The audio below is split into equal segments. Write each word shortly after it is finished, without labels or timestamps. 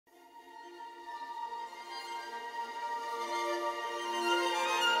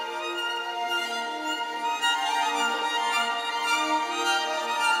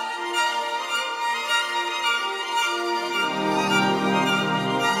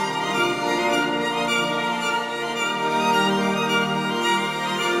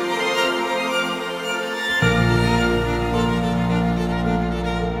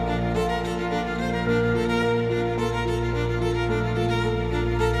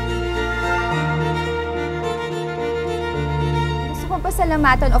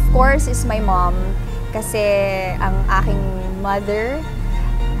pasalamatan, of course, is my mom. Kasi ang aking mother,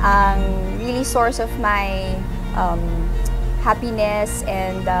 ang really source of my happiness,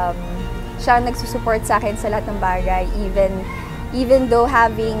 and siya nagsusupport sa akin sa lahat ng bagay, even though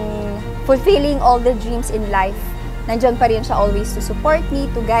fulfilling all the dreams in life, nandiyan pa rin siya always to support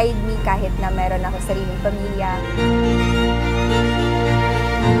me, to guide me kahit na meron ako sariling pamilya.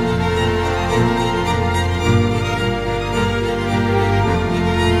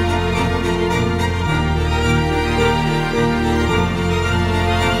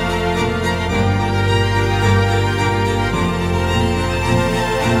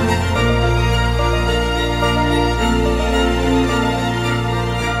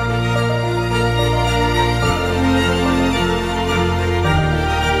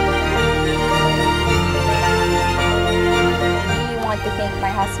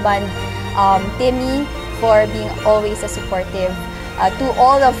 Husband, Timmy, for being always a supportive to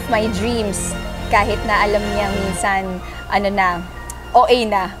all of my dreams, kahit na alam niyang minsan OA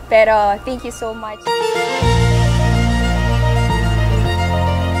na, pero thank you so much.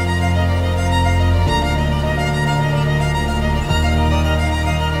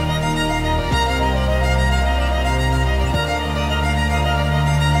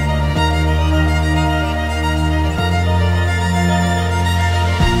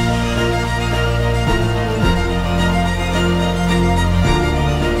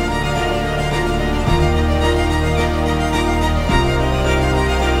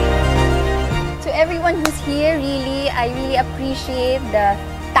 Here, I really appreciate the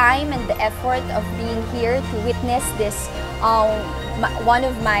time and the effort of being here to witness this one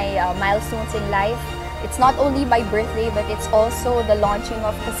of my milestones in life. It's not only my birthday, but it's also the launching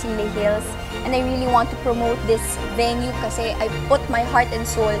of Casile Hills, and I really want to promote this venue kasi I put my heart and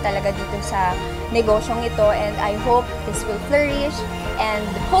soul talaga dito sa negosyong ito, and I hope this will flourish, and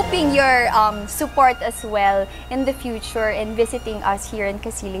hoping your support as well in the future in visiting us here in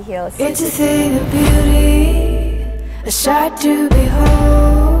Casile Hills. It's a thing of beauty, a sight to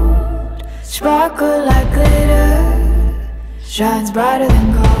behold, sparkle like glitter, shines brighter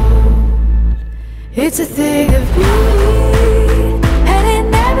than gold. It's a thing of beauty, and it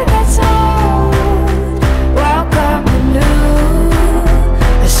never gets old. Welcome anew,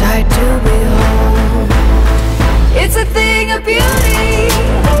 a sight to behold. It's a thing of beauty.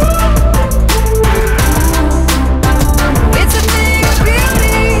 It's a thing of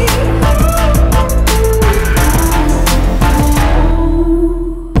beauty.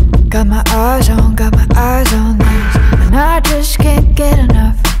 Got my eyes on this, and I just can't get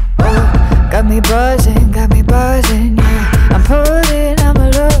enough. Got me buzzing, yeah. I'm a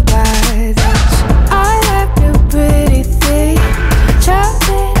look by this. I like new pretty things,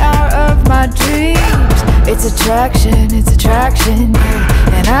 jumping out of my dreams. It's attraction,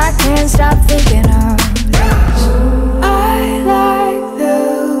 yeah. And I can't stop thinking of this. I like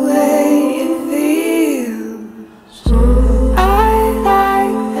the way it feels. I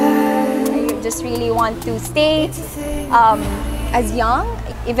like that. I just really want to stay as young,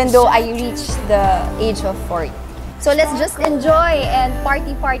 even though I reached the age of 40. So let's just enjoy and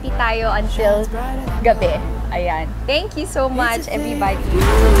party tayo until gabi. Ayan. Thank you so much, everybody.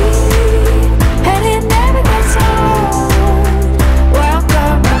 And it never gets old.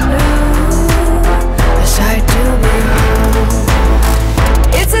 Welcome anew, a sight to behold.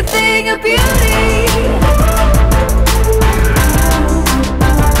 It's a thing of beauty.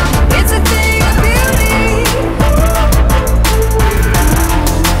 It's a thing of beauty.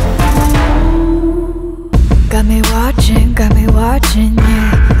 Got me watching,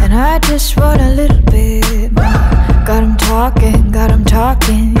 yeah. And I just want a little bit more. Got 'em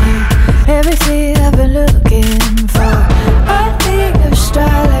talking, yeah. Everything I've been looking for. A thing of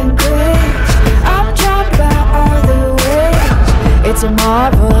style and grace. I'm drawn by all the ways. It's a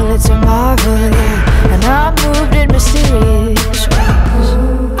marvel, yeah. And I'm moved in mysterious ways.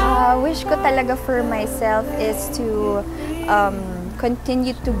 Wish ko talaga for myself is to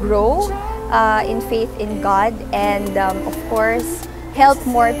continue to grow in faith in God, and of course help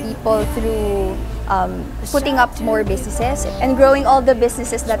more people through putting up more businesses and growing all the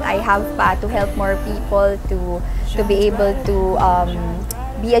businesses that I have to help more people to be able to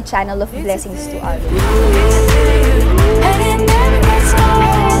be a channel of blessings to others.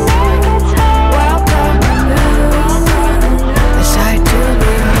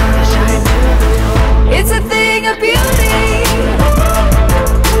 It's a thing of beauty.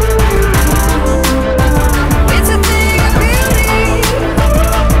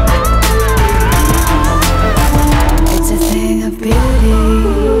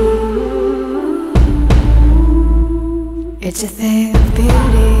 It's It's a thing of beauty.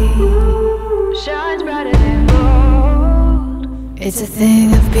 Shines brighter than gold. It's a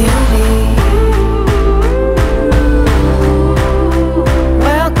thing of beauty.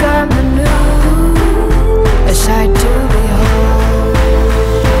 Welcome the new, a sight to behold.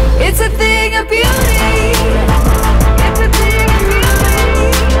 It's a thing of beauty. It's a thing of beauty.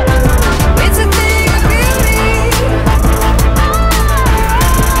 It's a thing of beauty.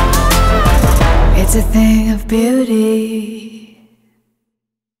 It's a thing of beauty.